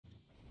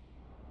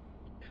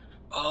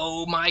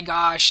Oh my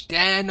gosh,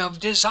 Den of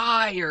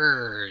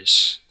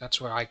Desires!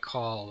 That's what I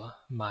call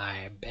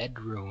my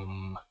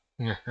bedroom.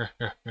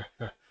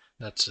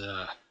 That's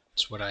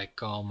that's what I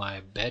call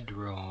my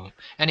bedroom.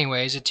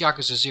 Anyways, it's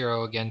Yakuza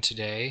 0 again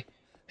today,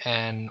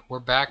 and we're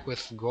back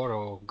with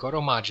Goro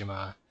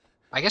Majima.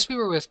 I guess we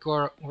were with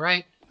Goro,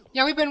 right?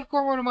 Yeah, we've been with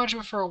Goro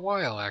Majima for a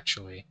while,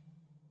 actually.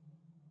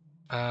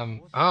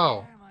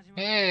 Oh,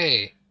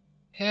 hey,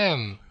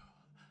 him,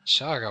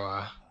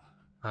 Sagawa.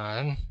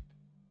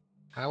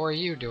 How are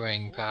you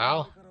doing,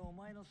 pal?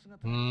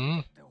 Hmm?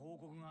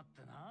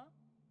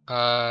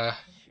 Uh,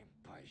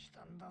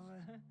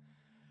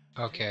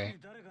 okay.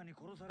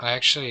 I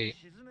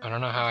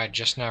don't know how I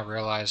just now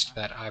realized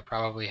that I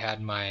probably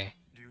had my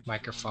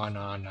microphone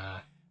on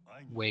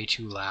way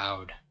too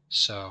loud,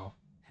 so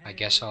I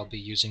guess I'll be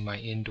using my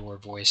indoor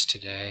voice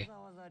today.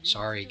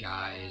 Sorry,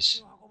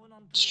 guys.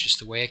 It's just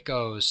the way it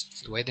goes.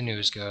 It's the way the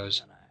news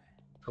goes.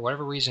 For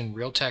whatever reason,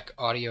 Realtek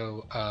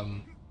audio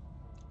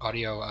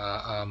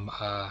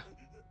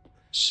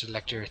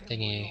selector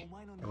thingy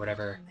or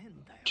whatever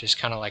just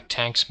kind of like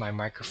tanks my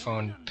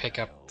microphone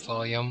pickup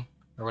volume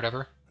or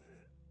whatever,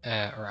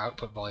 or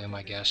output volume,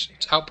 I guess.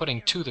 It's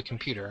outputting to the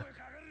computer,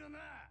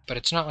 but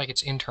it's not like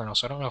it's internal,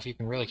 so I don't know if you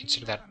can really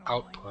consider that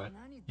output,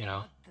 you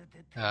know.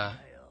 Uh,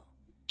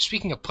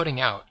 Speaking of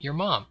putting out, your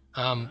mom.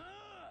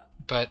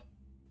 But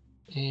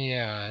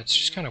yeah, it's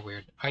just kind of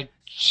weird. I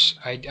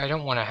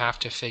don't want to have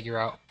to figure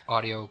out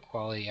audio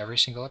quality every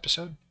single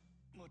episode,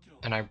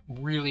 and I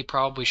really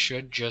probably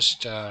should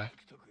just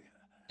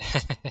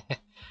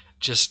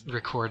just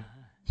record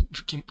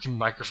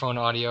microphone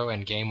audio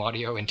and game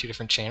audio in two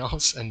different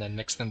channels and then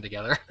mix them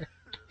together.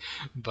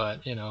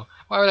 But, you know,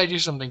 why would I do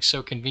something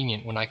so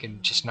convenient when I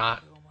could just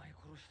not?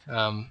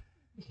 Um,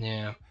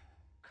 yeah.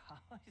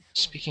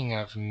 Speaking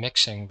of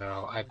mixing,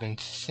 though, I've been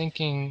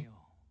thinking,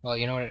 well,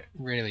 you know what it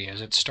really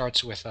is? It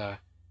starts with,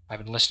 I've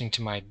been listening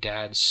to my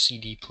dad's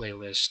CD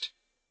playlist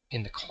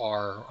in the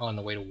car on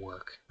the way to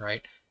work,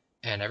 right?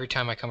 And every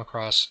time I come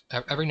across,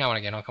 every now and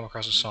again, I'll come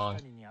across a song,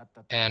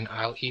 and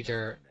I'll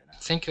either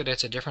think that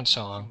it's a different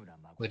song,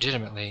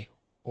 legitimately,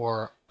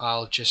 or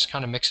I'll just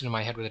kind of mix it in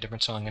my head with a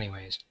different song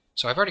anyways.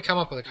 So I've already come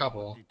up with a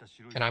couple,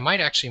 and I might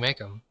actually make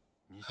them.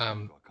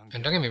 And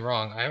don't get me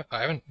wrong,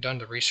 I haven't done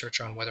the research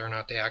on whether or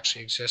not they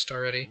actually exist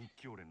already.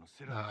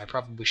 I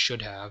probably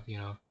should have, you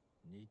know.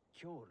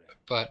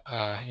 But,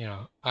 you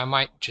know, I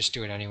might just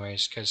do it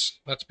anyways, because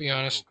let's be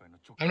honest,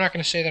 I'm not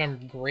going to say that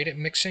I'm great at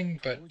mixing,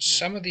 but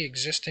some of the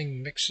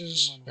existing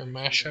mixes or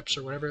mashups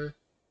or whatever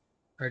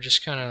are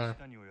just kind of,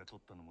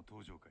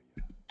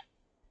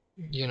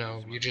 you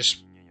know, you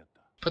just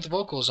put the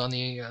vocals on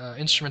the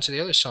instruments of the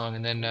other song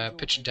and then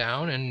pitch it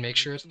down and make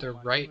sure it's the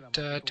right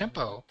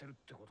tempo.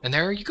 And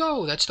there you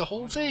go, that's the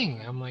whole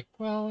thing. I'm like,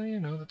 well,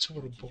 you know, that's a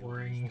little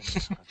boring.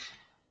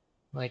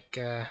 Like,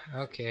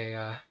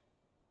 okay,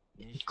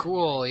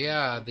 cool,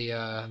 yeah,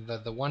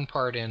 the one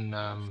part in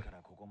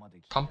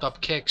Pumped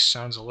Up Kicks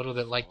sounds a little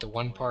bit like the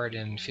one part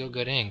in Feel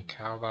Good Inc.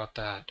 How about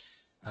that?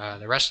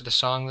 The rest of the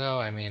song, though,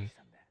 I mean,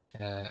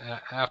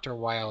 after a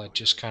while, it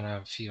just kind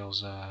of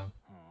feels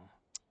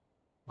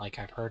like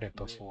I've heard it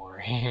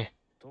before.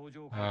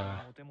 uh,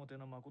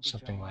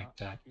 Something like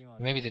that.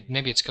 Maybe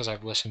it's because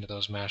I've listened to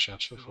those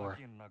mashups before.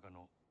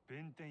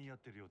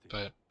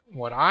 But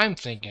what I'm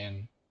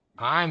thinking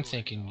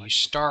you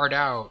start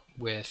out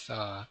with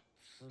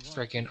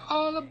freaking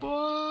All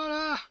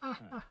Aboard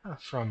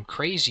from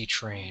Crazy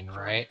Train,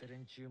 right?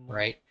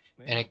 Right?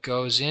 And it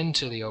goes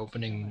into the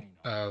opening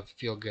of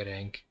Feel Good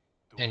Inc.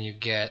 and you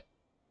get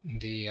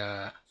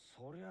the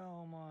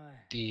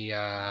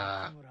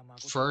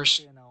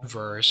first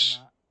verse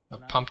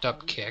of Pumped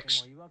Up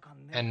Kicks,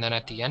 and then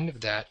at the end of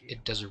that,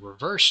 it does a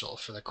reversal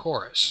for the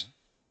chorus,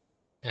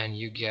 and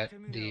you get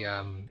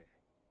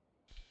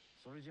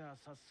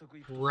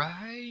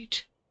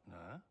right,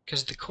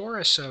 because the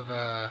chorus of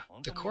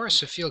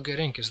Feel Good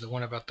Inc. is the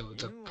one about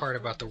the part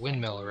about the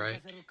windmill,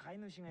 right?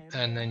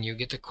 And then you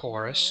get the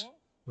chorus,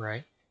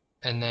 right?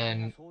 And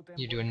then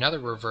you do another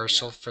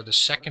reversal for the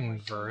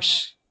second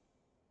verse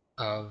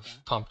of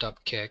Pumped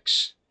Up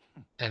Kicks,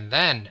 and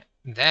then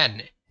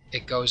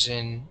it goes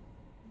into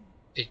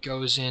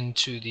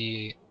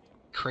the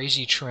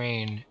Crazy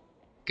Train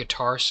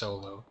guitar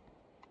solo.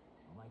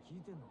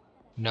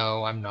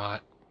 No, I'm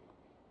not.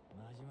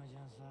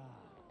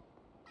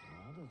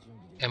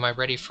 Am I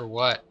ready for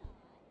what?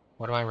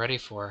 What am I ready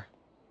for?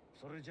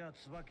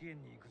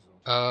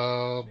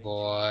 Oh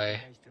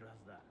boy.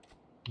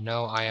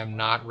 No, I am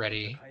not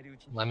ready.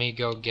 Let me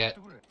go get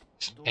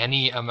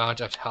any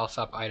amount of health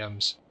up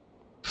items.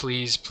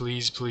 Please,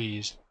 please,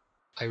 please.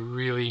 I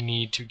really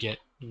need to get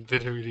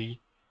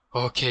literally...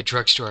 Okay,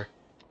 drugstore.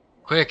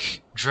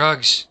 Quick!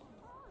 Drugs!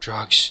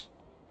 Drugs.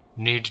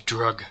 Need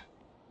drug.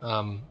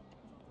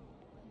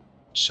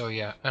 So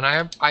yeah, and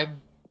I've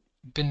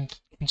been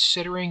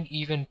considering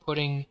even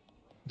putting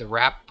the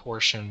rap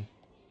portion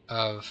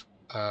of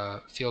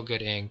Feel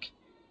Good Inc.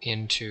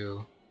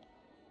 into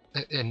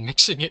and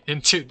mixing it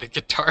into the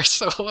guitar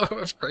solo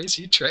of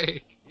Crazy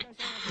Train,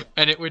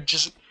 and it would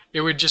just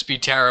It would just be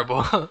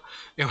terrible.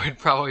 It would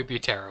probably be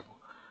terrible.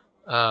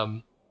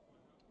 Um,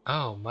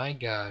 oh my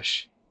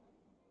gosh.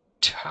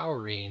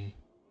 Taurine.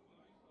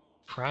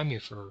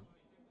 Primufer.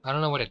 I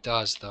don't know what it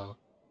does, though.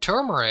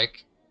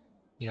 Turmeric.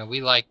 You know,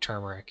 we like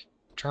turmeric.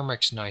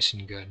 Turmeric's nice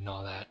and good and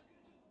all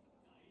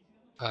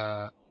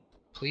that.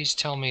 Please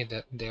tell me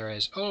that there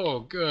is...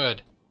 Oh,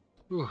 good.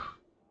 Whew.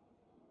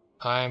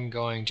 I'm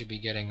going to be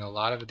getting a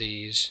lot of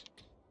these.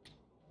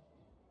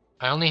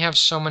 I only have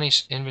so many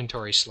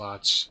inventory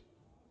slots.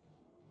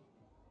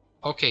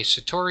 Okay,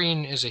 so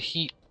taurine is a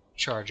heat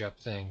charge-up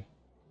thing.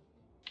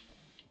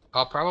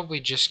 I'll probably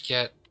just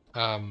get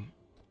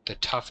the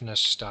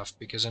toughness stuff,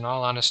 because in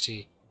all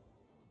honesty...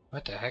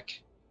 What the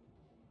heck?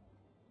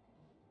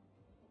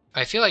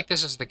 I feel like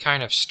this is the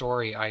kind of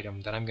story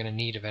item that I'm going to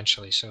need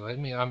eventually, so let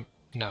me...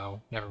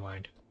 No, never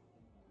mind.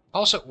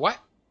 Also, what?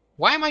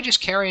 Why am I just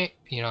carrying...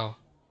 You know,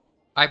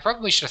 I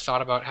probably should have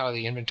thought about how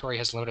the inventory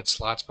has limited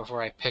slots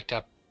before I picked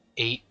up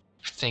 8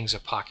 things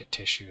of pocket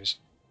tissues.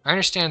 I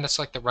understand that's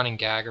like the running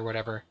gag or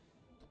whatever,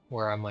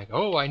 where I'm like,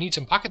 oh, I need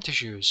some pocket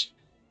tissues.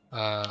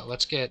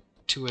 Let's get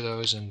 2 of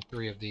those and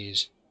 3 of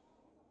these.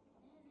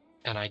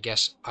 And I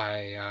guess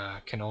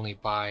I can only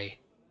buy...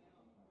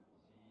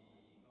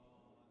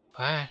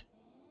 What?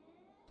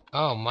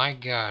 Oh my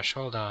gosh,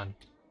 hold on.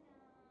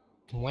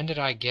 When did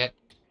I get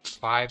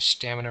 5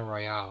 stamina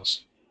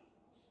royales?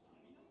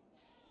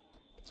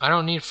 I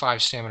don't need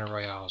 5 stamina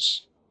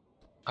royales.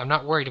 I'm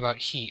not worried about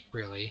heat,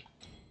 really.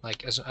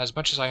 Like, as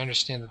much as I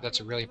understand that that's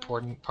a really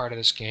important part of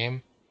this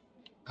game,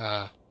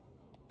 I'm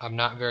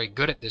not very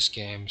good at this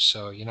game,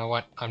 so you know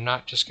what? I'm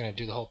not just gonna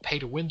do the whole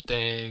pay-to-win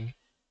thing.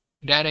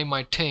 That ain't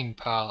my ting,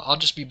 pal. I'll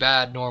just be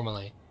bad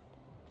normally.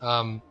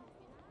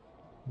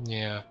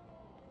 Yeah.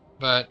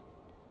 But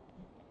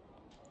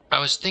I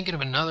was thinking of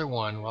another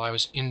one while I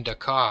was in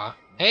Dakar.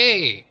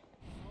 Hey!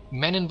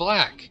 Men in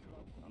Black!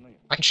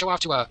 I can show off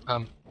to,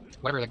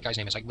 whatever that guy's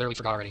name is. I literally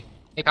forgot already.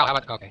 Hey, pal, how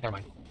about... Okay, never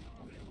mind.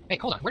 Hey,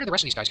 hold on. Where did the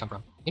rest of these guys come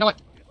from? You know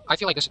what? I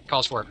feel like this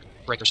calls for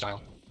breaker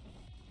style.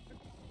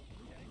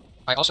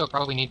 I also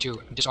probably need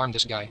to disarm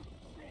this guy.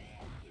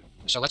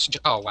 So let's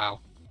just... Oh, wow.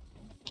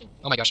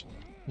 Oh my gosh.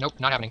 Nope,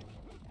 not happening.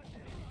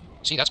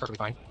 See, that's perfectly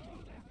fine.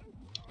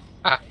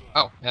 Ah,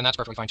 oh, and that's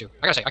perfectly fine too.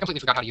 I gotta say, I completely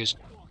forgot how to use...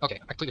 Okay,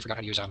 I completely forgot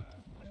how to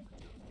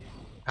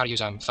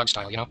use, thug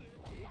style, you know?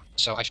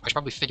 So I should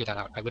probably figure that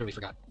out. I literally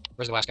forgot.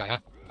 Where's the last guy, huh?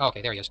 Oh,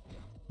 okay, there he is.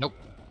 Nope.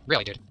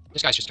 Really, dude.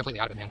 This guy's just completely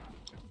out of it, man.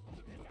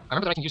 I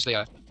remember that I can use the,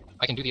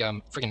 I can do the,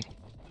 friggin'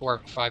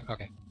 4, 5,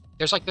 okay.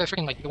 There's like the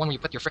freaking, like, the one where you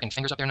put your freaking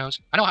fingers up their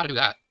nose. I know how to do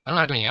that. I don't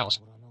know how to do anything else.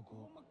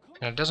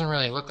 And it doesn't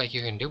really look like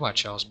you can do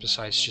much else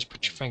besides just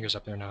put your fingers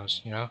up their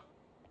nose, you know?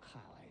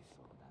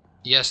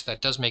 Yes,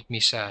 that does make me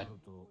sad.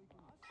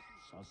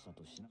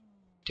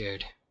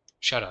 Dude,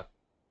 shut up.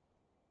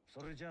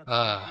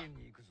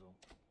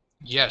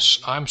 Yes,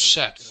 I'm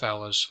set,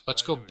 fellas.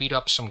 Let's go beat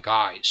up some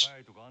guys.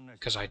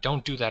 Because I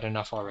don't do that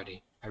enough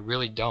already. I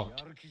really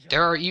don't.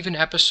 There are even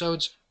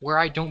episodes where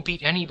I don't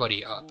beat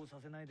anybody up.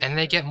 And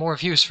they get more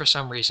views for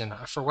some reason.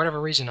 For whatever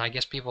reason, I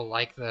guess people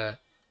like the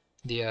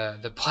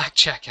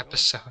blackjack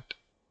episode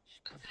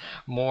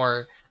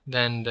more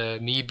than the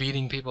me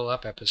beating people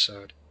up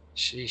episode.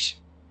 Sheesh.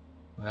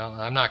 Well,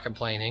 I'm not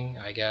complaining,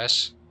 I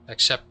guess.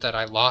 Except that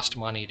I lost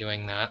money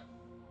doing that.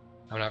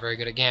 I'm not very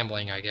good at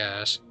gambling, I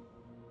guess.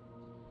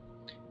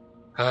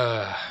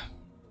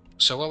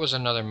 So what was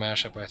another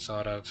mashup I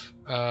thought of?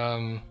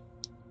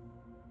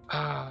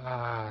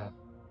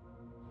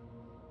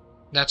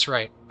 That's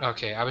right.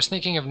 Okay, I was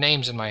thinking of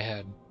names in my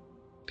head.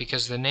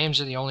 Because the names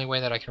are the only way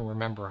that I can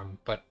remember them.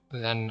 But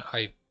then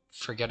I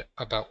forget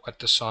about what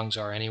the songs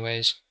are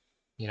anyways.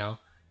 You know?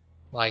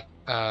 Like,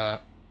 the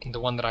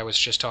one that I was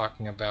just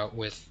talking about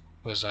was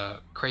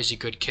Crazy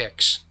Good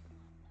Kicks.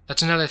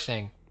 That's another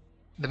thing.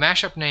 The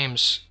mashup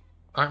names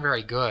aren't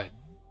very good.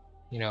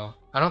 You know,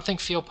 I don't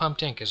think Feel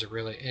Pumped Inc. is a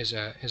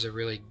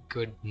really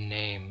good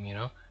name, you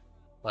know?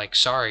 Like,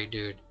 sorry,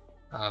 dude.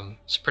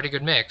 It's a pretty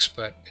good mix,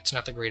 but it's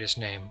not the greatest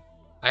name.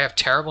 I have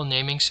terrible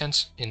naming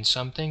sense in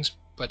some things,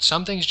 but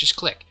some things just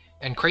click.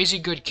 And Crazy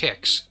Good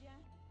Kicks,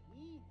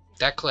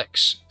 that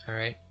clicks,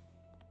 alright?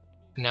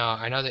 Now,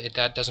 I know that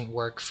that doesn't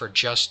work for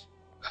just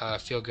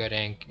Feel Good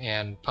Inc.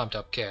 and Pumped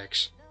Up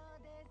Kicks.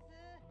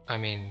 I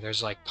mean,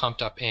 there's like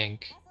Pumped Up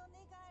Inc.,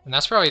 and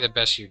that's probably the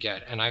best you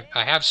get, and I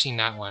have seen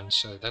that one,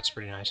 so that's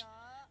pretty nice.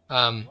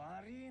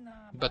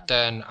 But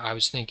then I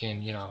was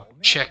thinking, you know,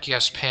 Check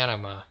Yes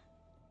Panama,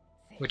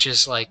 which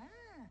is like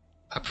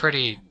a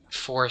pretty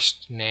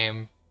forced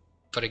name,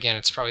 but again,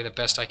 it's probably the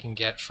best I can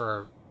get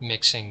for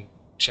mixing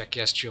Check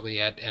Yes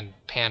Juliet and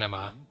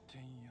Panama,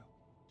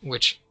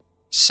 which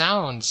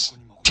sounds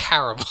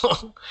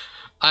terrible.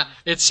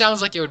 It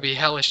sounds like it would be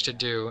hellish to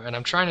do, and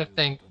I'm trying to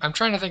think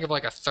of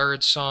like a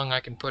third song I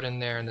can put in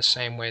there in the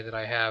same way that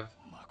I have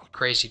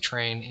Crazy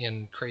Train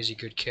in Crazy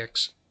Good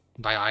Kicks.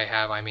 By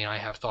I mean I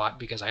have thought,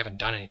 because I haven't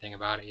done anything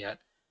about it yet.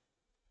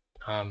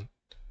 There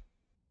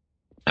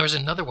was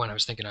another one I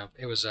was thinking of.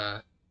 It was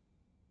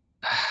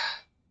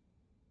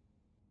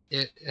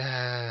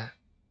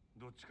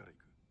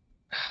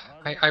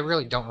I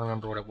really don't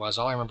remember what it was.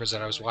 All I remember is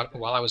that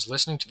while I was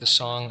listening to the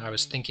song, I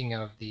was thinking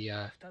of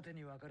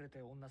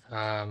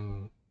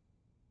um,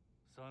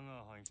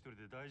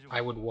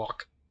 I would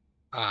walk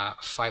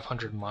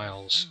 500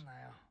 miles,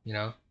 you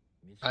know?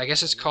 I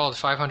guess it's called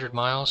 500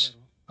 miles.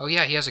 Oh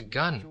yeah, he has a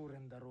gun.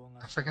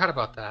 I forgot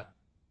about that.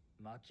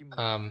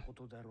 Um,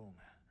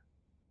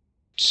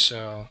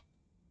 so,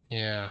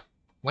 yeah.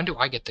 When do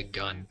I get the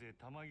gun?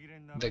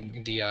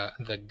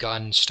 The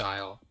gun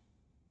style.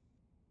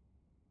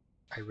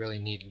 I really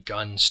need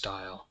gun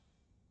style.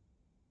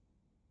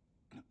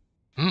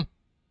 Hmm?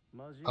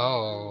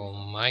 Oh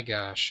my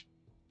gosh.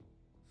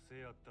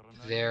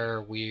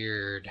 They're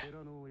weird.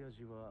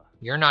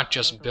 You're not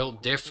just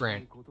built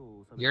different.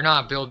 You're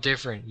not built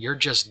different. You're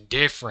just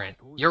different.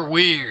 You're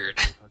weird.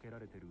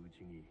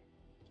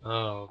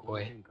 Oh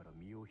boy.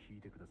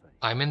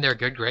 I'm in their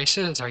good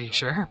graces? Are you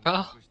sure,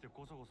 pal?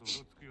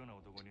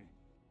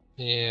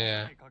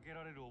 Yeah.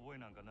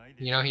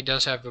 You know, he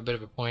does have a bit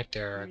of a point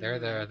there. They're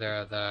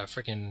the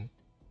freaking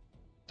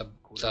the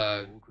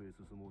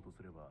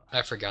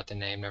I forgot the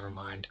name, never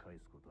mind.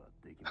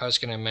 I was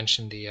gonna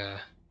mention the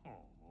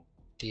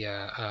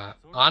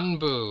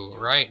Anbu,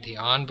 right? The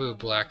Anbu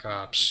Black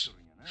Ops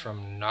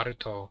from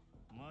Naruto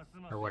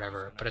or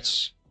whatever, but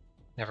it's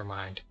never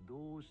mind.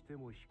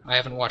 I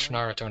haven't watched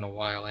Naruto in a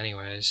while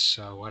anyways,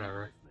 so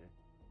whatever.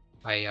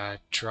 I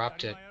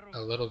dropped it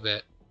a little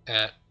bit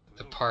at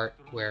the part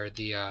where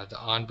the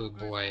Anbu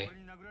boy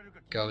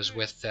goes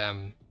with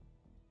them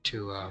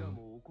to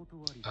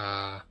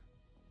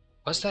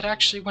was that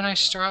actually when I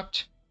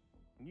stopped?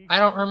 I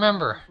don't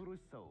remember.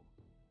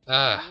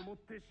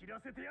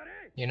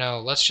 You know,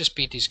 let's just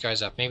beat these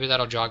guys up. Maybe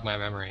that'll jog my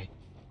memory.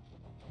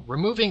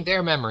 Removing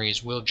their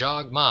memories will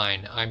jog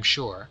mine, I'm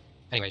sure.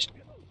 Anyways,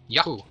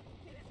 Yahoo!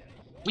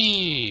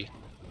 Whee!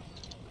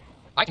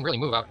 I can really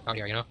move out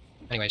here, you know?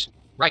 Anyways,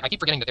 right, I keep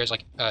forgetting that there's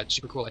like a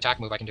super cool attack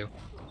move I can do.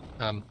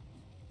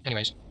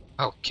 Anyways.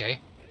 Okay.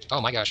 Oh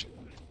my gosh.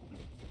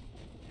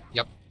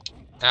 Yep.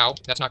 Ow,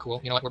 that's not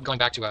cool. You know what, we're going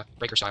back to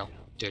breaker style.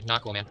 Dude,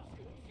 not cool, man.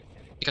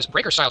 Because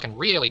breaker style can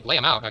really lay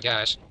them out, I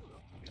guess.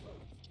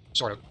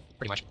 Sort of,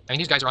 pretty much. I mean,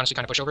 these guys are honestly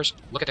kind of pushovers.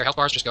 Look at their health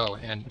bars, just go,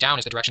 and down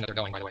is the direction that they're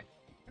going, by the way.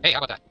 Hey, how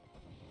about that?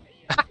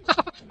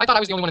 I thought I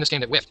was the only one in this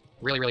game that whiffed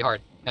really, really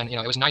hard. And, you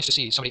know, it was nice to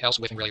see somebody else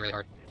whiffing really, really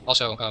hard.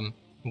 Also,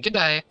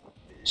 goodbye.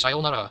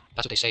 Sayonara.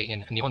 That's what they say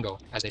in Nihongo,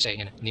 as they say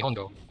in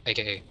Nihongo,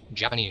 aka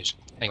Japanese.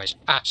 Anyways,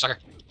 sucker.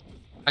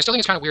 I still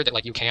think it's kind of weird that,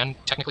 like, you can,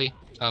 technically,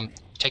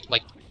 take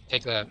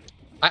the...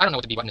 I don't know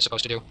what the B button is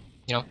supposed to do.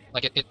 You know,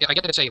 like, I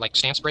get that it's a, like,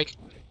 stance break.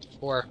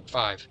 4,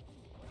 5.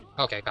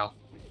 Okay, pal.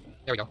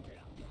 There we go.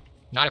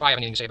 Not if I have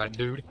anything to say about it,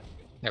 dude.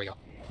 There we go.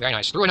 Very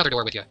nice. Through another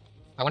door with you.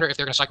 I wonder if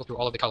they're going to cycle through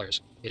all of the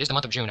colors. It is the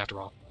month of June, after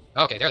all.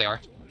 Okay, there they are.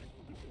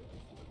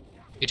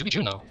 It should be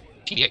June, though.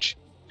 TBH.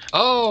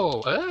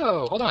 Oh,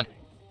 hold on.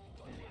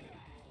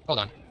 Hold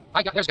on.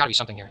 There's got to be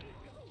something here.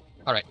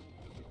 Alright.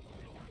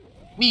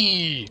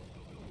 Whee!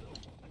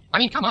 I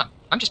mean, come on.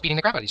 I'm just beating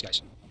the crap out of these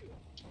guys.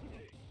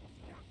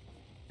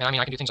 And I mean,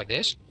 I can do things like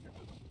this.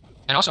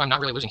 And also, I'm not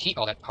really losing heat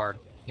all that hard,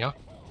 you know?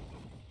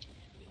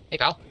 Hey,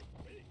 pal.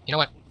 You know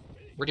what?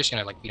 We're just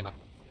gonna, like, beat them up.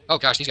 Oh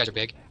gosh, these guys are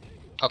big.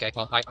 Okay,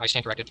 well, I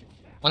stand corrected.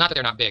 Well, not that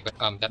they're not big, but,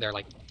 that they're,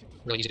 like,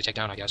 really easy to take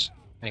down, I guess.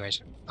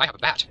 Anyways, I have a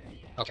bat.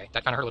 Okay,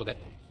 that kind of hurt a little bit.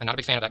 I'm not a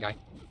big fan of that guy.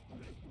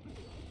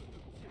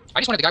 I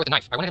just wanted the guy with the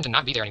knife. I wanted him to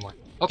not be there anymore.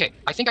 Okay,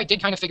 I think I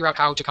did kind of figure out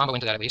how to combo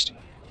into that, at least.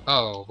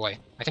 Oh, boy.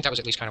 I think that was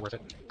at least kind of worth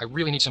it. I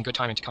really need some good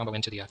timing to combo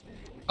into the,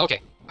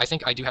 Okay, I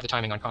think I do have the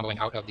timing on comboing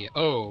out of the...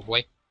 Oh,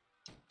 boy.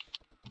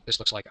 This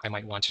looks like I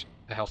might want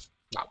a health...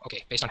 Wow,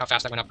 okay. Based on how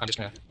fast that went up, I'm just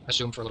gonna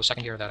assume for a little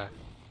second here that,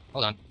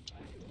 Hold on.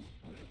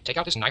 Take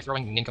out this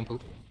knife-throwing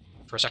nincompoop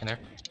for a second there.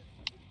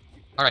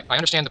 Alright, I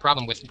understand the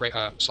problem with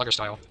Slugger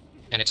style,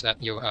 and it's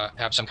that you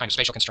have some kind of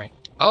spatial constraint.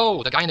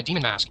 Oh, the guy in the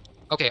demon mask!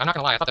 Okay, I'm not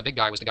gonna lie, I thought the big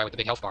guy was the guy with the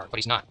big health bar, but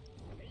he's not.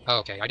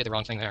 Okay, I did the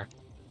wrong thing there.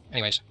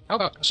 Anyways, how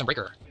about some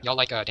breaker? Y'all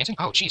like dancing?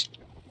 Oh, jeez.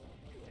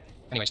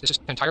 Anyways, this is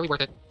entirely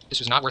worth it. This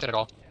was not worth it at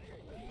all.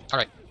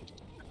 Alright.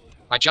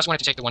 I just wanted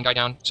to take the one guy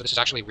down, so this is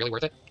actually really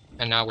worth it.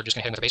 And now we're just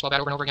gonna hit him with a baseball bat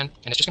over and over again,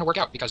 and it's just gonna work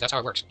out, because that's how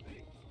it works.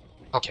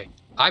 Okay,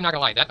 I'm not gonna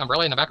lie, that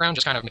umbrella in the background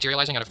just kind of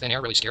materializing out of thin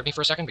air really scared me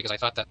for a second, because I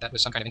thought that that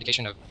was some kind of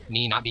indication of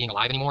me not being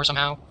alive anymore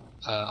somehow.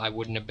 I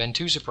wouldn't have been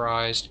too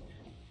surprised.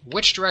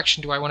 Which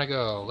direction do I want to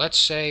go? Let's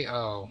say,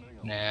 oh,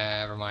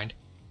 never mind.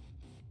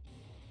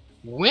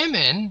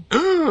 Women?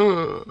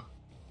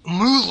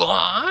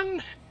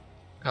 Mulan?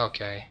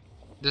 Okay,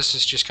 this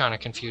is just kind of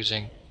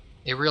confusing.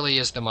 It really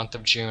is the month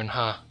of June,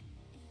 huh?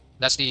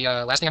 That's the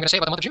last thing I'm gonna say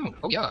about the month of June.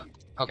 Oh yeah.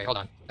 Okay, hold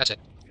on. That's it.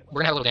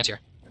 We're gonna have a little dance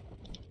here.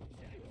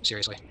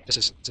 Seriously, this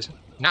is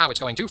now it's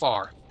going too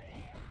far.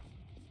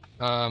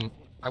 I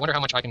wonder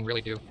how much I can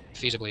really do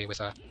feasibly with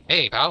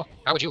Hey, pal,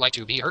 how would you like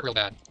to be hurt real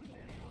bad?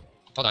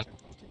 Hold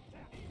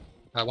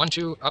on. 1,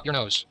 2, up your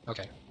nose.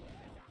 Okay.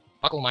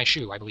 Buckle my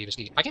shoe, I believe is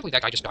the... I can't believe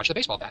that guy just dodged the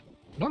baseball bat.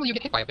 Normally you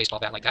get hit by a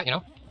baseball bat like that, you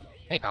know?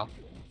 Hey, pal.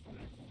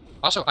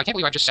 Also, I can't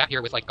believe I just sat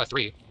here with, like, a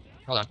 3.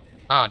 Hold on.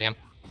 Ah, damn.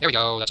 There we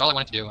go. That's all I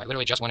wanted to do. I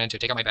literally just wanted to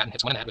take out my bat and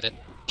hit someone in the head with it.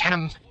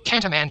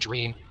 Cantaman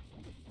Dream.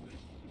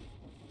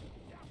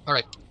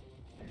 Alright.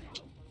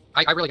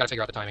 I really gotta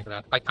figure out the timing for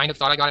that. I kind of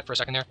thought I got it for a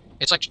second there.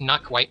 It's like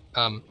not quite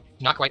at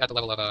the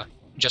level of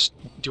just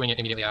doing it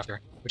immediately after,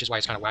 which is why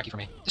it's kind of wacky for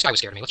me. This guy was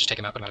scared of me. Let's just take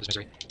him out, put him out of his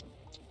misery.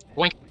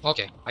 Boink.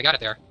 Okay, I got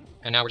it there.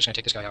 And now we're just gonna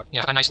take this guy out.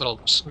 Yeah, a nice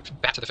little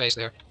bat to the face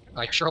there.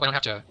 I sure hope I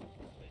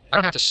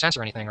don't have to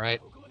censor anything,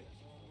 right?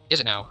 Is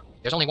it now?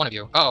 There's only one of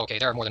you. Oh, okay,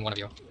 there are more than one of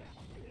you.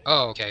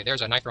 Oh, okay,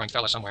 there's a knife-throwing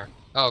fella somewhere.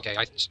 Oh, okay,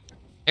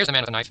 here's the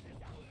man with a knife.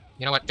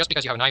 You know what? Just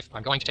because you have a knife,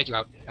 I'm going to take you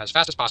out as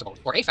fast as possible.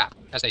 Or AFAP,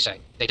 as they say.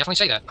 They definitely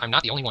say that. I'm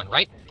not the only one,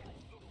 right?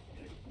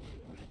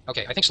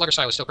 Okay, I think Slugger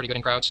style is still pretty good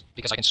in crowds,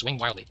 because I can swing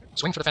wildly.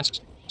 Swing for the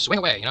fences. Swing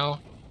away, you know?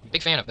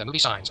 Big fan of the movie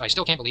Signs. I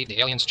still can't believe the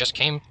aliens just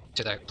came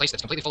to the place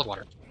that's completely full of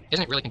water.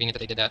 Isn't it really convenient that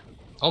they did that?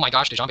 Oh my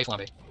gosh, Dejambe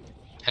Flambe.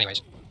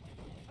 Anyways.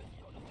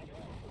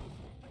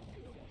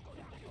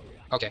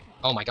 Okay.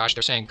 Oh my gosh,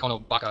 they're saying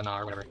Kono Baka na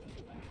or whatever.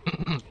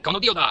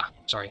 Kono Dio da!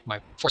 Sorry, my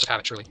force of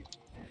habit, truly.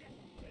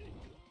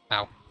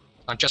 Ow.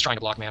 I'm just trying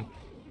to block, man.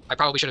 I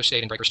probably should have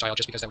stayed in Breaker style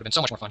just because that would have been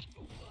so much more fun.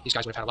 These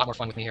guys would have had a lot more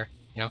fun with me here,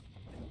 you know?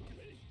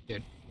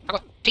 Dude. How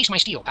about taste my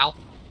steel, pal?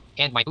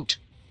 And my boot.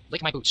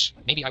 Lick my boots.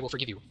 Maybe I will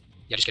forgive you.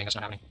 Yeah, just kidding, that's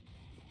not happening.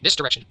 This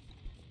direction.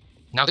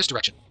 Now this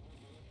direction.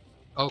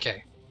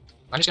 Okay.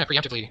 I'm just gonna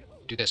preemptively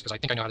do this, because I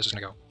think I know how this is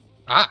gonna go.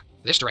 Ah!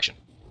 This direction.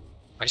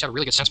 I just have a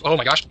really good sense. Oh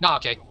my gosh! Nah,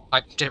 okay.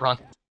 I did it wrong.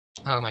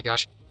 Oh my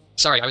gosh.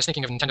 Sorry, I was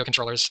thinking of Nintendo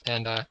controllers,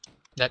 and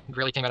that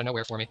really came out of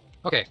nowhere for me.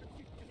 Okay.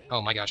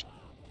 Oh my gosh.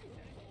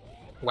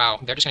 Wow,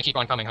 they're just gonna keep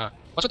on coming, huh?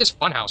 What's with this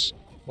funhouse?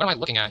 What am I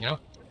looking at, you know?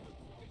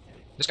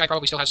 This guy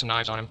probably still has some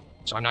knives on him,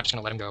 so I'm not just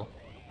gonna let him go.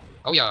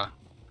 Oh yeah.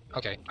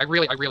 Okay, I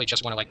really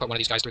just want to, like, put one of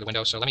these guys through the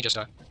window, so let me just,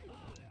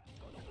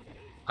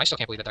 I still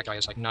can't believe that that guy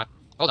is, like, not...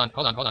 Hold on.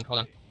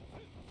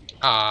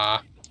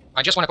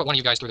 I just want to put one of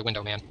you guys through the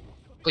window, man.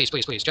 Please,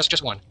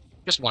 just one.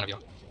 Just one of you.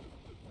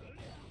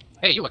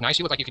 Hey, you look nice.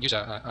 You look like you could use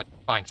a...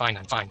 Fine.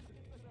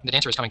 The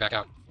dancer is coming back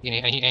out. He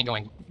ain't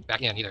going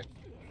back in, either.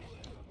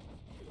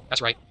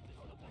 That's right.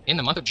 In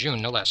the month of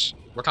June, no less.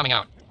 We're coming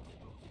out.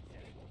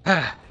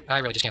 I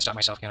really just can't stop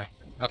myself, can I?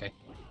 Okay.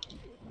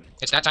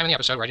 It's that time in the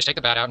episode where I just take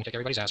the bat out and kick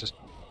everybody's asses.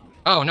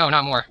 Oh, no,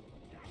 not more.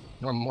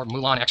 Nor more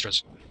Mulan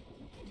extras.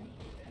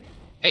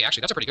 Hey, actually,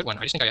 that's a pretty good one.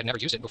 I just think I had never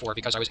used it before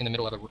because I was in the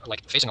middle of,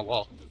 like, facing a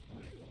wall.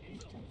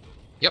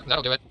 Yep,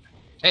 that'll do it.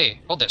 Hey,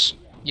 hold this.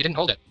 You didn't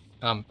hold it.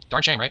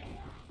 Darn shame, right?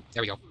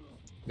 There we go.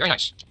 Very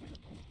nice.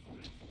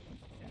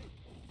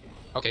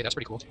 Okay, that's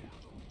pretty cool.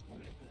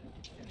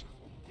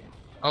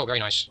 Oh, very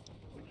nice.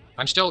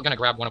 I'm still gonna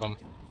grab one of them,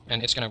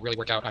 and it's gonna really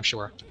work out, I'm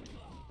sure.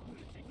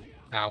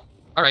 Ow.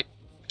 Alright.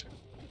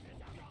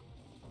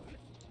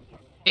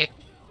 Eh.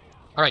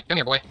 Alright, come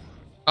here, boy.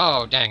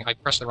 Oh, dang, I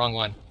pressed the wrong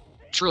one.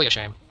 Truly a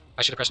shame.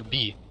 I should have pressed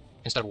B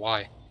instead of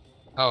Y.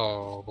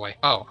 Oh, boy.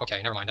 Oh,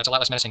 okay, never mind. That's a lot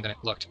less menacing than it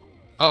looked.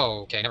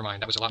 Oh, okay, never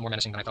mind. That was a lot more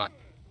menacing than I thought.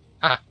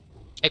 Haha.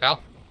 Hey,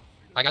 pal.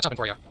 I got something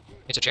for you.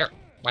 It's a chair.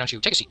 Why don't you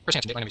take a seat? First,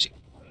 Hanson, let me see.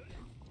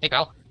 Hey,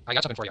 pal. I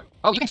got something for you.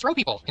 Oh, you can throw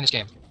people in this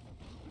game.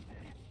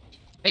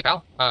 Hey,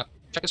 pal.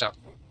 Check this out.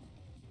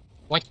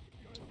 Boink.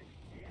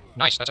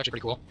 Nice. That's actually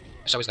pretty cool.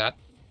 So is that.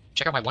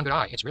 Check out my one good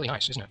eye. It's really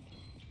nice, isn't it?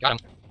 Got him.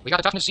 We got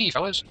the toughness C,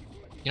 fellas.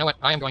 You know what?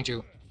 I'm gonna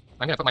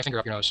put my finger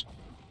up your nose.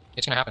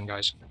 It's gonna happen,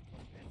 guys.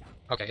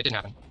 Okay, it didn't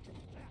happen.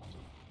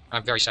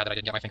 I'm very sad that I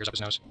didn't get my fingers up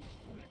his nose.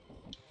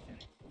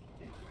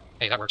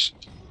 Hey, that works.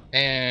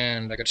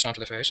 And a good stomp to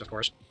the face, of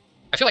course.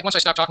 I feel like once I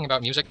stopped talking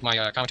about music,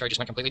 my commentary just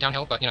went completely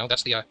downhill, but, you know,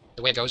 that's the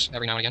way it goes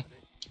every now and again.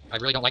 I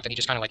really don't like that he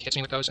just kind of, like, hits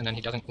me with those, and then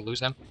he doesn't lose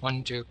them.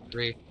 1, 2,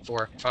 3,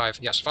 4, 5.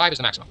 Yes, 5 is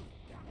the maximum.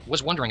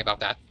 Was wondering about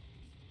that.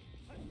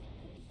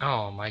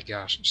 Oh my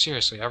gosh.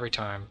 Seriously, every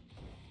time.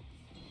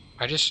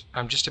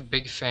 I'm just a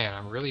big fan.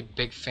 I'm a really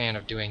big fan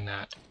of doing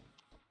that.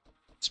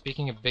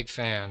 Speaking of big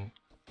fan,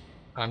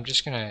 I'm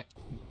just gonna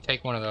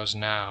take one of those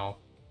now,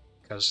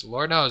 because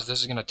Lord knows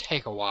this is gonna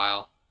take a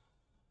while.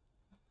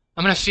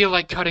 I'm gonna feel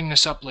like cutting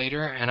this up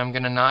later, and I'm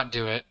gonna not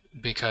do it,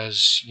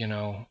 because, you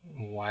know,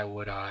 why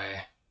would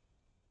I?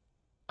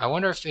 I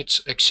wonder if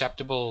it's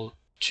acceptable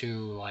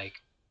to,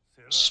 like,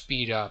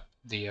 speed up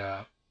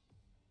the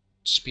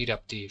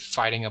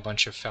fighting a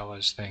bunch of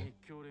fellas thing.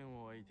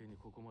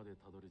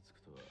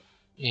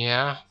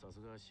 Yeah?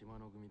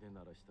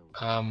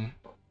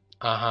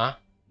 Uh-huh.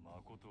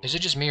 Is it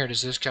just me, or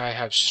does this guy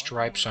have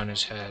stripes on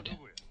his head?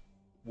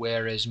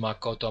 Where is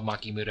Makoto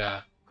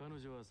Makimura?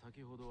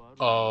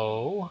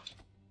 Oh?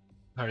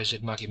 Or is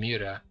it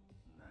Makimura?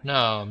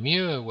 No,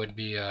 Mew would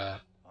be,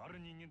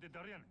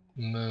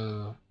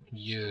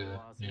 you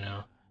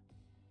know?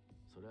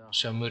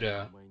 So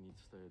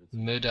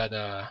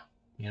Mudada,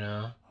 you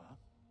know?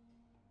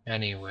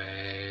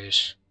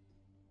 Anyways.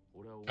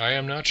 I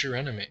am not your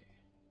enemy.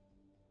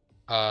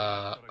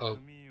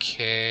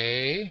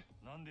 Okay.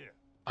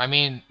 I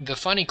mean, the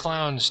funny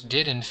clowns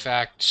did in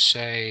fact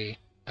say,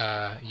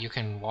 you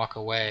can walk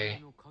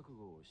away.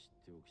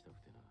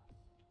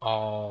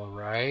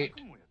 Alright.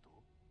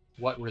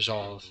 What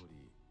resolve?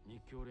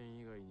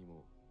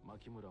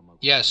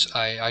 Yes,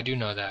 I do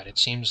know that. It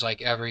seems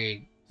like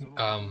every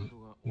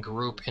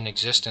group in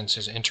existence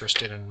is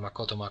interested in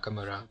Makoto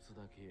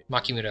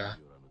Makimura.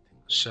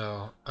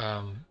 So,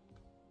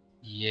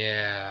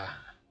 yeah.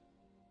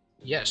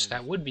 Yes,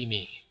 that would be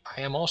me.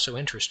 I am also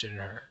interested in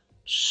her.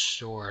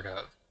 Sort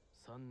of.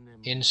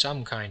 In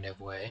some kind of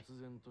way.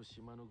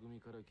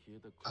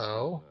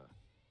 Oh?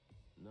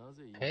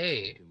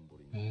 Hey,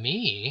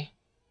 me?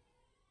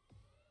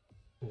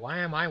 Why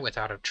am I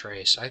without a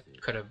trace? I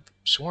could have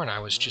sworn I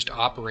was just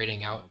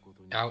operating out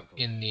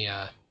in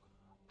the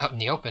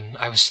open.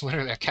 I was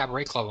literally a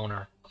cabaret club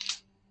owner.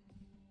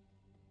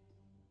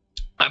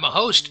 I'm a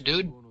host,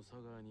 dude.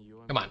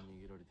 Come on.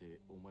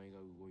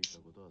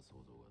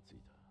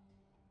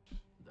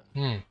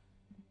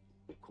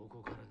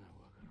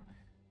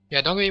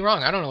 Yeah, don't get me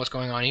wrong. I don't know what's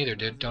going on either,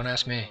 dude. Don't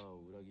ask me.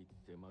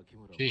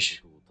 Sheesh.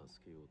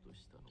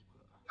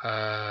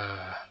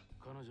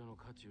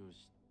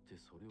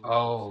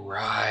 Oh,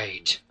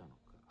 right.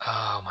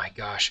 Oh my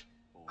gosh.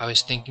 I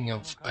was thinking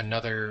of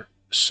another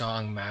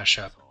song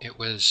mashup. It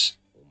was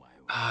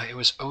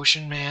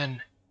Ocean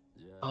Man.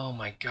 Oh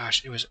my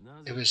gosh. It was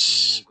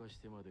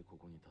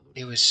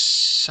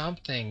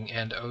something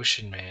and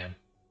Ocean Man.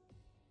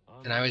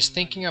 And I was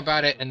thinking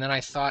about it, and then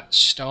I thought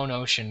Stone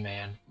Ocean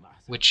Man,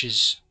 which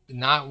is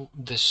not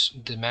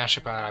the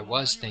mashup I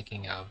was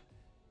thinking of,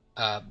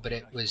 but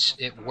it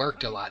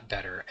worked a lot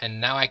better. And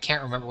now I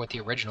can't remember what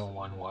the original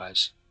one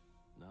was.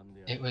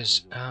 It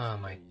was, oh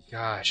my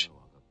gosh.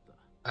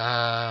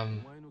 Oh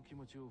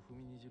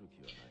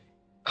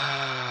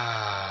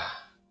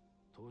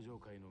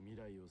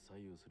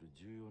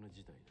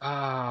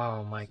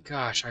my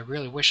gosh, I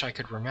really wish I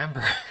could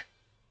remember.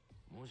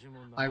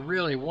 I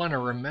really want to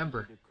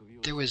remember.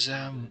 There was,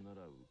 no,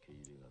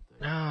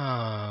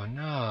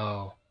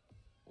 no.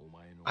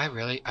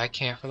 I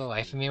can't for the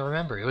life of me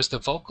remember. It was the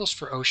vocals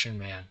for Ocean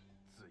Man.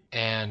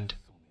 And,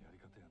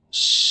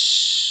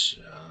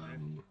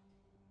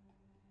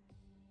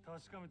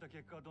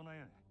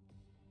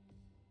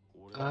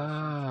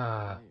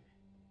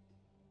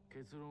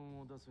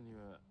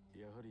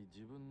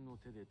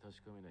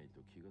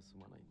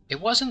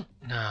 it wasn't,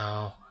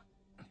 no.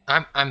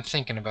 I'm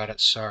thinking about it,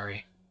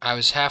 sorry. I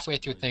was halfway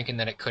through thinking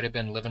that it could have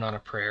been Living on a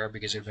Prayer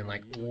because it would have been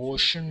like,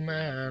 Ocean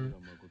Man.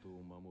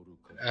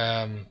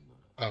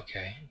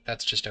 Okay,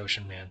 that's just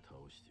Ocean Man.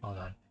 Hold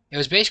on. It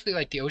was basically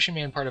like the Ocean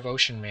Man part of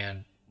Ocean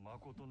Man,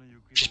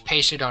 just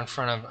pasted on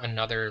front of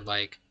another,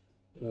 like,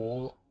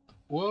 whoa,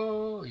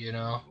 whoa, you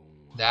know?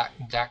 That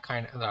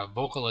kind of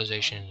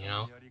vocalization, you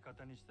know?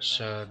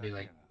 So it'd be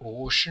like,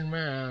 Ocean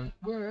Man,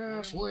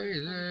 halfway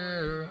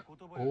there,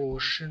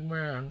 Ocean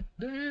Man,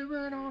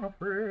 living on a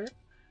prayer.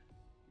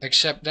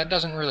 Except that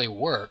doesn't really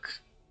work.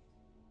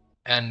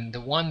 And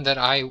the one that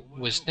I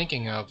was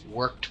thinking of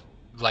worked,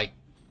 like,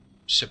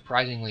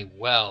 surprisingly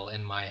well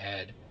in my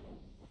head.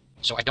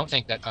 So I don't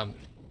think that,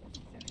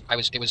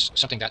 it was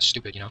something that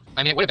stupid, you know?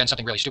 I mean, it would have been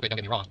something really stupid, don't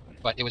get me wrong,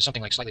 but it was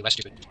something, like, slightly less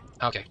stupid.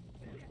 Okay.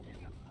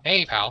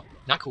 Hey, pal.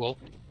 Not cool.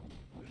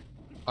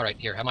 Alright,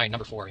 here, have my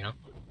number 4, you know?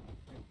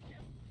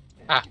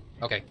 Ah,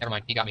 okay, never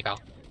mind. He got me, pal.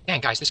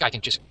 Dang, guys, this guy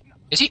can just...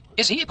 Is he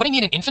putting me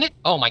in an infinite?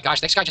 Oh my gosh,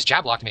 this guy just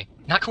jab blocked me.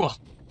 Not cool.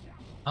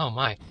 Oh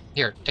my.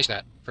 Here, taste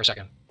that for a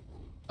second.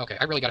 Okay,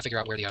 I really gotta figure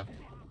out where the,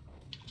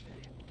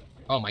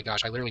 Oh my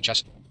gosh, I literally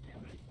just...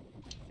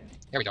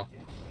 There we go.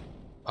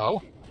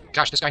 Oh?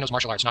 Gosh, this guy knows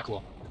martial arts, not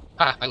cool.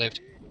 Ah, I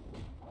lived.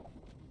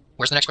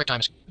 Where's the next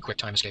quick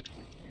time escape?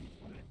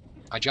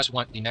 I just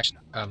want the next,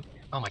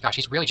 oh my gosh,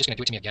 he's really just gonna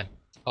do it to me again.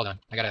 Hold on,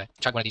 I gotta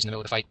chug one of these in the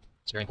middle of the fight.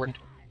 It's very important.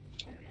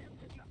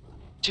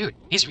 Dude,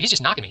 he's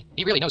just knocking me.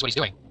 He really knows what he's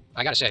doing,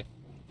 I gotta say.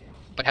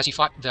 But has he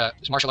fought the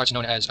martial arts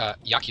known as,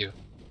 Yakuza,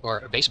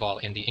 or baseball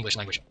in the English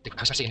language? I was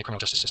about to say in the criminal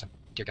justice system.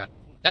 Dear God.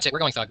 That's it, we're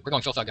going thug. We're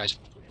going full thug, guys.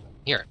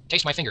 Here,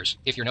 taste my fingers,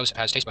 if your nose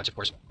has taste buds, of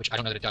course, which I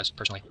don't know that it does,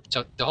 personally.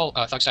 So the whole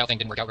thug style thing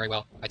didn't work out very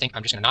well. I think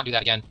I'm just gonna not do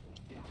that again,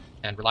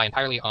 and rely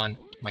entirely on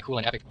my cool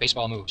and epic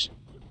baseball moves.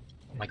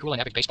 My cool and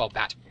epic baseball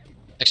bat.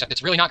 Except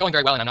it's really not going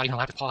very well, and I'm not even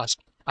allowed to pause.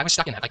 I was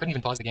stuck in that. I couldn't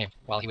even pause the game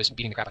while he was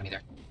beating the crap out of me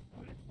there.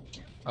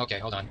 Okay,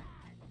 hold on.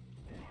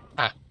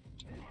 Ah.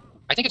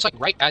 I think it's like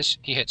right as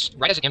he hits,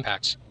 right as it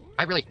impacts.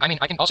 I mean,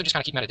 I can also just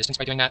kind of keep him at a distance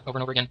by doing that over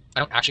and over again. I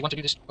don't actually want to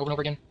do this over and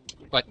over again,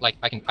 but, like,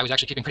 I was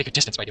actually keeping pretty good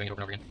distance by doing it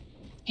over and over again.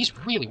 He's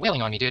really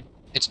wailing on me, dude.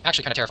 It's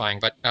actually kind of terrifying,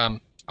 but,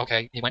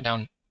 okay, he went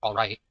down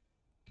alright.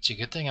 It's a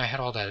good thing I had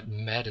all that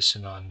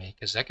medicine on me,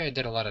 because that guy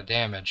did a lot of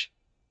damage.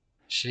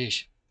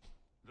 Sheesh.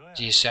 Are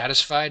you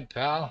satisfied,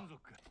 pal?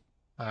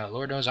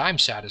 Lord knows I'm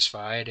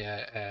satisfied.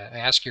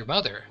 Ask your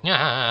mother.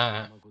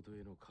 Yeah,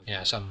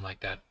 something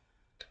like that.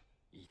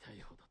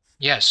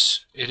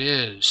 Yes, it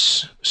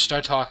is.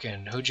 Start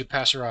talking. Who'd you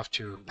pass her off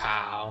to,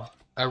 pal?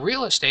 A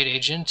real estate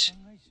agent?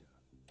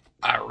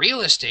 A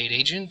real estate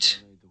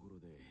agent?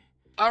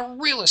 A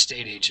real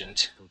estate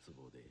agent?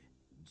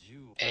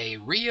 A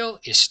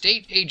real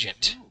estate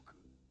agent?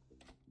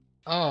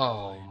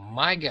 Oh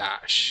my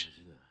gosh.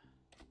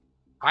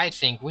 I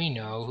think we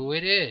know who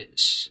it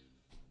is.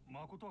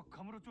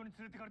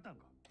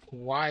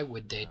 Why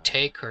would they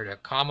take her to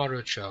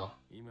Kamarucho?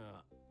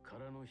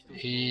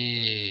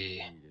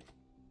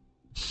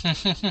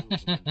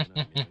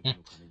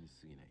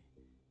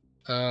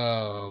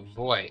 Oh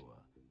boy.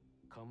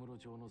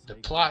 The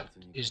plot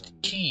is the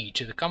key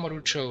to the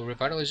Kamurocho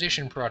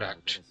revitalization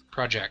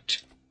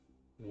project.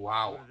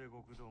 Wow.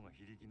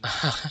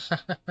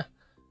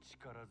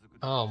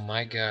 Oh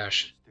my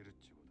gosh.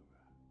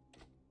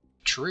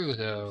 True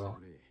though.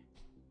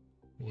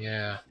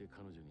 Yeah.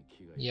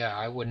 Yeah,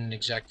 I wouldn't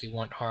exactly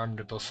want harm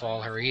to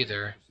befall her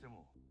either.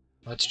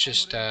 Let's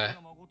just, yeah.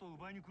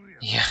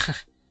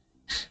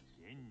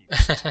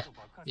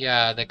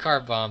 Yeah, the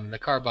car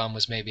bomb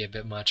was maybe a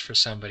bit much for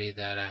somebody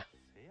that,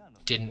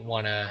 didn't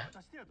wanna,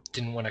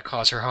 didn't wanna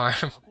cause her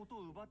harm.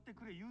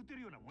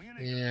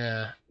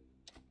 Yeah.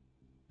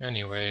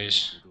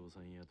 Anyways.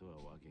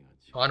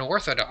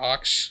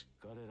 Unorthodox.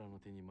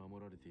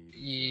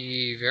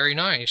 Very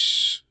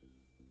nice.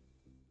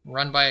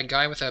 Run by a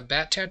guy with a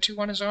bat tattoo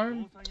on his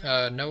arm?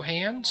 No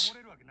hands?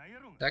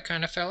 That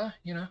kind of fella,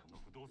 you know?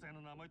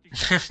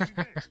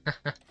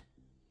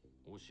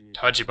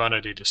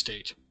 Tachibana did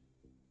estate.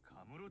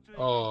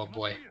 Oh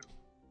boy.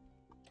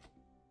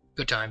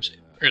 Good times.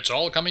 It's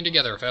all coming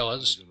together,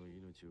 fellas.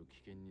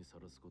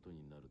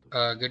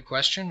 Good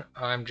question.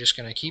 I'm just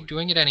gonna keep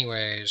doing it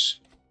anyways.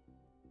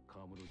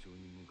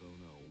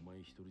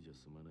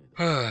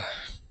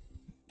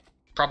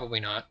 Probably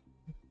not,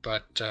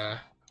 but,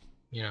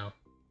 you know.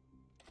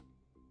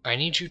 I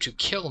need you to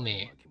kill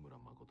me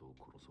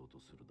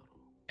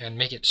and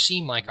make it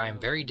seem like I am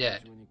very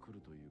dead.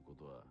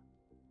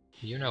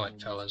 You know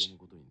it, fellas.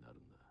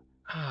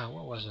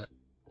 What was it?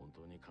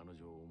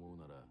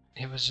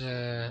 It was,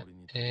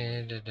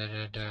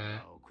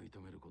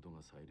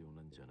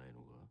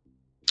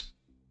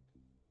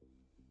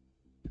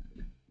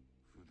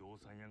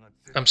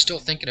 I'm still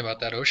thinking about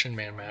that Ocean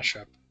Man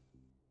mashup.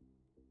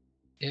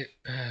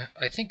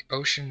 I think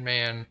Ocean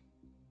Man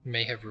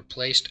may have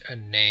replaced a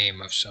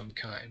name of some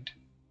kind.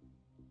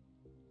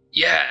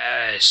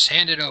 Yes!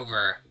 Hand it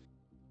over!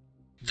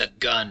 The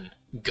gun.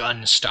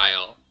 Gun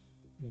style.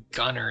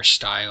 Gunner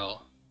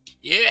style.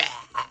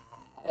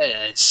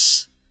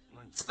 Yes!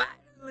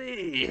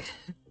 Finally!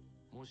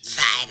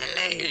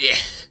 Finally!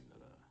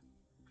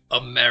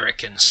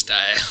 American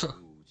style.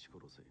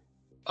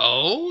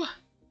 Oh?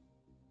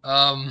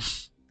 I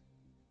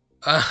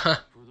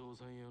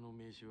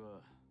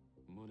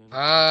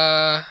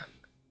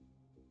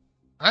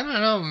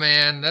don't know,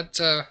 man.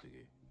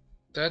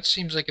 That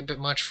seems like a bit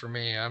much for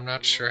me. I'm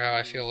not sure how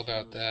I feel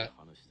about that.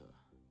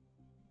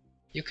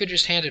 You could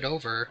just hand it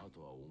over.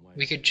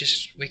 We could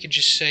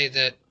just say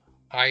that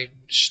I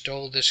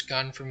stole this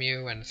gun from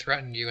you and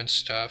threatened you and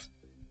stuff.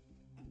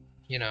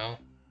 You know.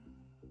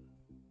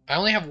 I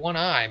only have one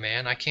eye,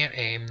 man. I can't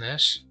aim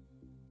this.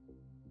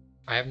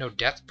 I have no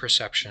depth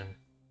perception.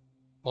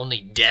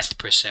 Only death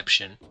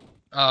perception.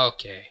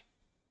 Okay.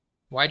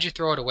 Why'd you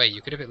throw it away?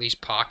 You could have at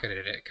least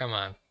pocketed it. Come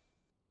on.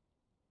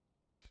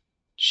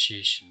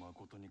 Sheesh.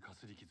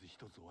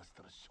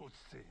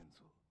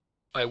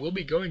 I will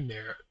be going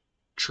there.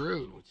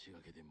 True.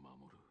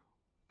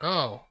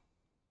 Oh.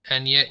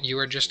 And yet you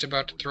were just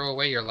about to throw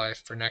away your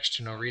life for next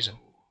to no reason.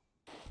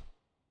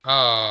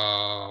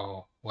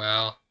 Oh.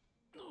 Well.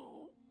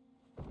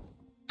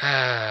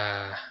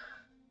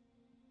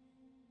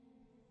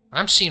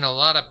 I'm seeing a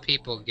lot of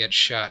people get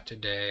shot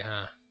today,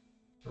 huh?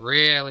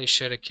 Really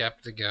should have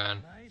kept the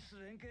gun.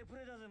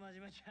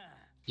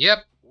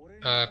 Yep.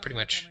 Pretty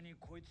much.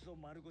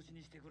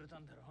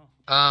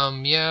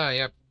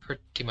 Yeah,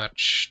 pretty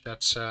much.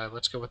 That's,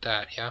 let's go with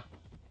that, yeah?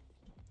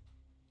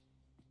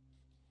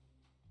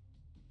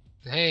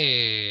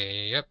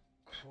 Hey, yep.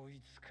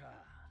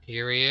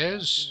 Here he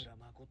is.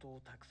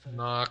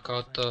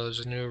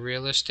 Makoto's new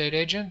real estate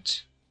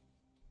agent.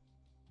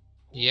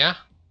 Yeah?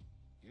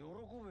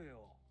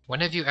 When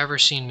have you ever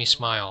seen me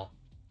smile?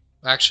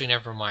 Actually,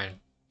 never mind.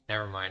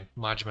 Never mind.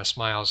 Majima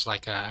smiles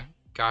like a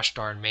gosh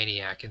darn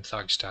maniac in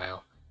Thug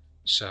style.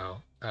 So,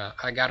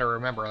 I gotta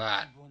remember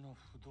that.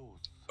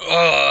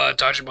 Oh,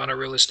 Tachibana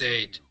real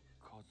estate.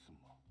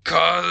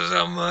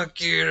 Kazuma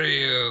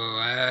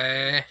Kiryu,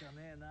 eh?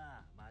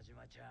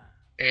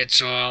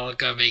 It's all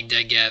coming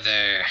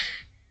together.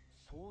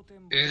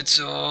 It's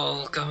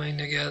all coming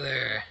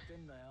together.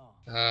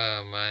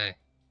 Oh my.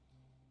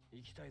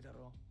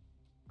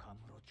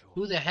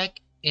 Who the heck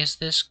is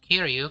this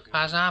Kiryu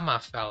Kazama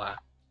fella?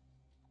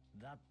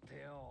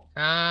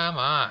 Come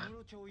on.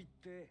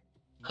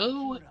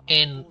 Who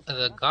in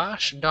the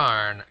gosh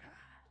darn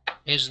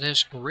is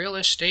this real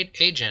estate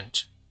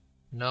agent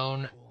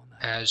known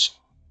as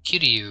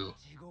Kiryu?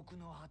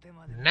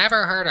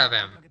 Never heard of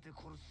him.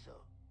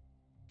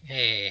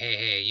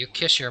 Hey, you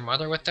kiss your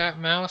mother with that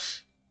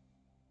mouth?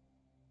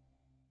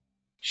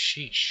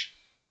 Sheesh.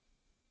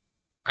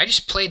 I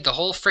just played the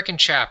whole frickin'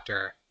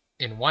 chapter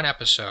in one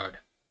episode.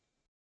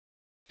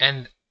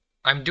 And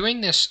I'm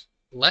doing this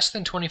less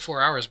than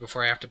 24 hours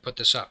before I have to put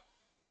this up.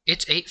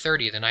 It's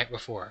 8:30 the night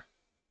before.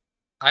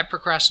 I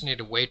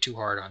procrastinated way too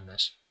hard on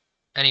this.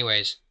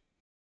 Anyways,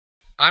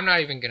 I'm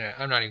not even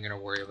gonna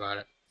worry about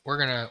it. We're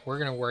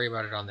gonna worry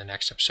about it on the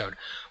next episode.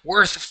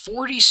 Worth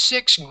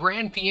 46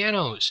 grand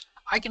pianos.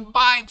 I can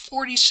buy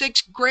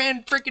 46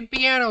 grand freaking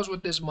pianos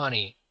with this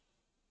money.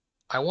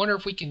 I wonder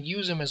if we can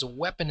use them as a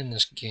weapon in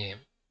this game.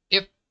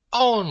 If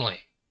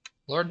only.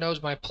 Lord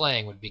knows my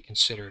playing would be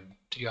considered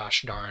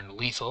gosh darn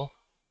lethal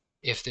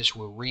if this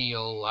were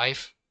real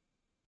life.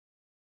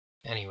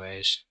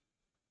 Anyways.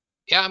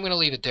 Yeah, I'm going to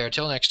leave it there.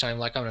 Till next time,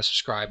 like, comment, and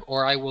subscribe,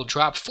 or I will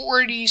drop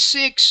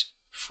 46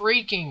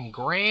 freaking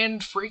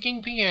grand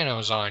freaking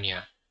pianos on you.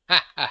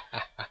 Ha ha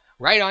ha ha.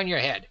 Right on your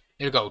head.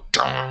 It'll go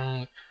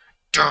dong,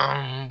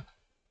 dong,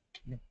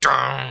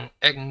 dong,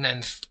 and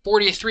then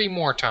 43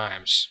 more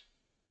times.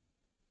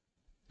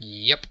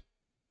 Yep.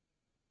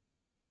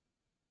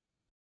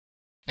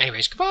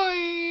 Anyways,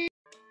 goodbye!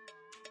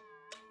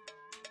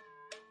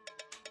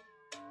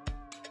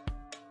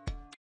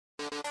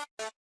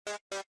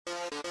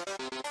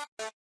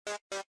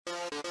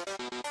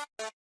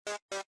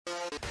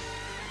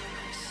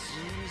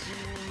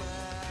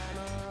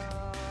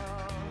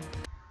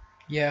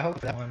 Yeah, I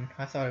hope that one.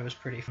 I thought it was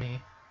pretty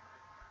funny.